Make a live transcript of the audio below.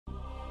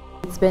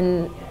It's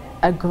been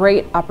a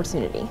great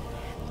opportunity.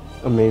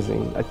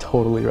 Amazing. I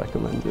totally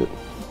recommend it.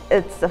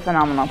 It's a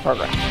phenomenal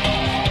program.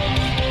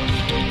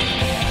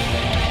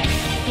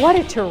 What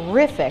a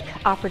terrific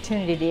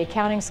opportunity the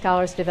Accounting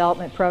Scholars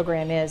Development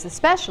Program is,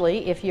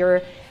 especially if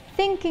you're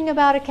thinking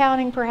about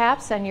accounting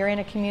perhaps and you're in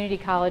a community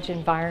college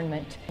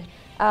environment.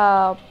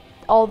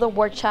 All the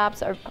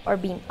workshops are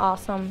being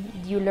awesome.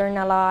 You learn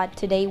a lot.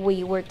 Today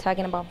we were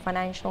talking about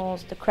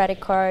financials, the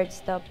credit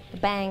cards, the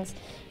banks.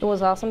 It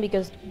was awesome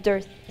because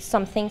there's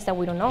some things that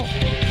we don't know.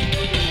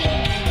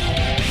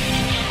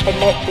 I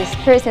met this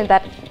person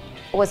that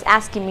was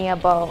asking me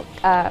about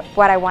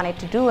what I wanted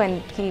to do,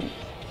 and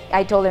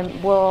I told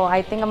him, well,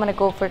 I think I'm going to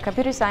go for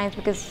computer science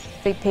because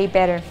they pay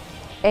better.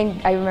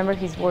 And I remember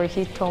his word.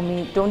 He told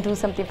me, don't do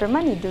something for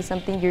money, do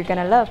something you're going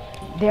to love.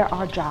 There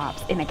are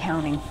jobs in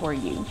accounting for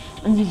you,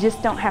 and you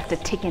just don't have to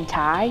tick and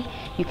tie.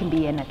 You can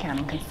be an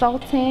accounting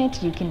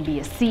consultant, you can be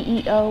a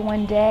CEO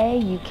one day,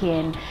 you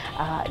can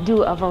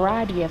do a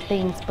variety of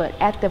things, but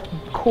at the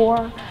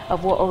core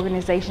of what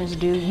organizations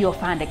do, you'll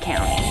find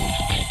accounting.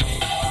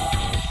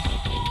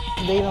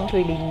 They don't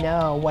really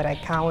know what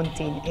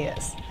accounting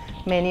is.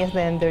 Many of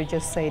them, they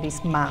just say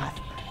it's math,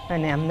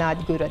 and I'm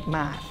not good at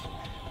math.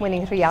 When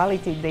in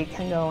reality, they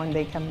can go and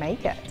they can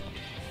make it.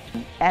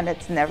 And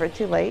it's never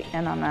too late,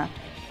 and on a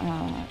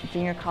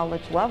junior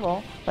college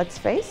level, let's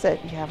face it,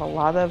 you have a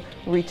lot of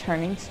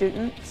returning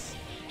students,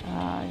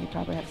 you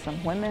probably have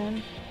some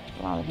women,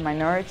 a lot of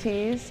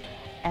minorities,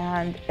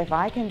 and if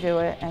I can do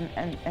it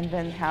and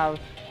then have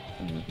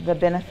the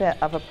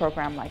benefit of a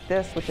program like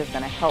this, which is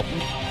going to help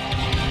me.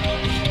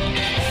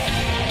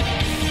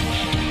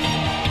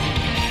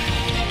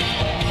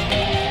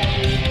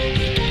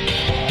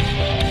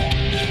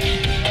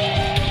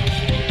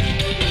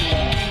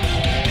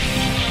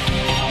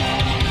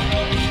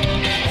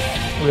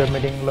 We are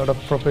meeting a lot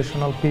of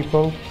professional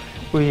people.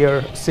 We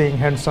are seeing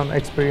hands-on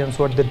experience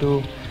what they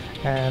do,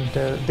 and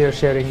they're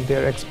sharing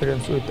their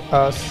experience with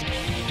us.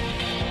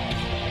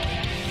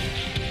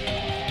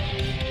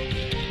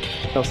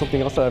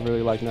 Something else that I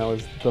really like now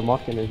is the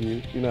mock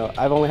interview.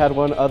 I've only had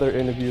one other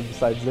interview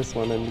besides this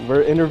one, and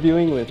we're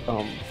interviewing with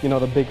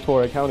the Big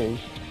Four accounting,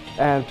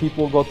 and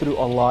people go through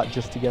a lot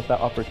just to get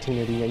that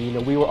opportunity.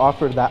 And we were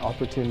offered that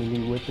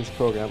opportunity with this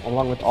program,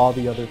 along with all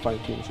the other fine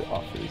things it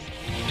offers.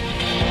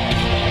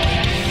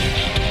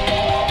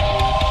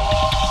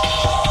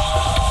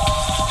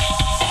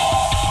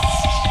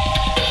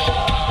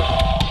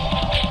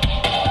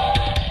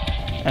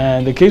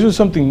 And the case was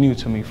something new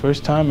to me,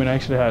 first time, and I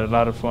actually had a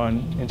lot of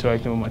fun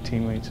interacting with my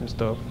teammates and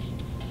stuff.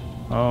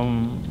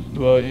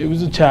 Well, it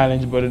was a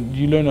challenge, but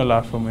you learn a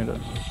lot from it.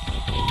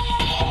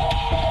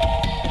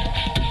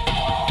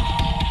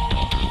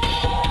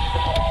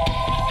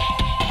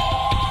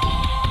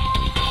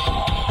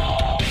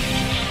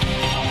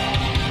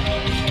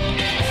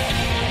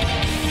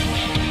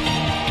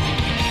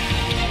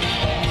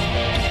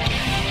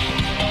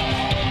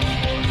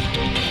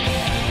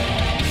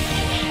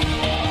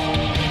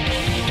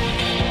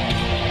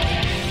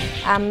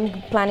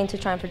 I'm planning to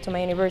transfer to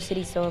my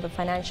university, so the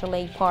financial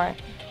aid part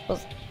will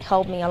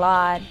help me a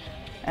lot.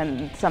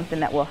 And something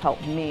that will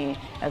help me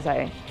as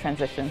I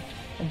transition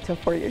into a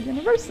four-year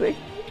university.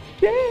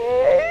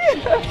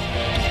 Yay!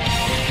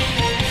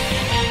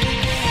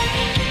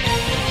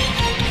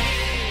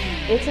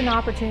 It's an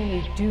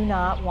opportunity you do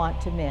not want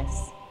to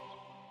miss.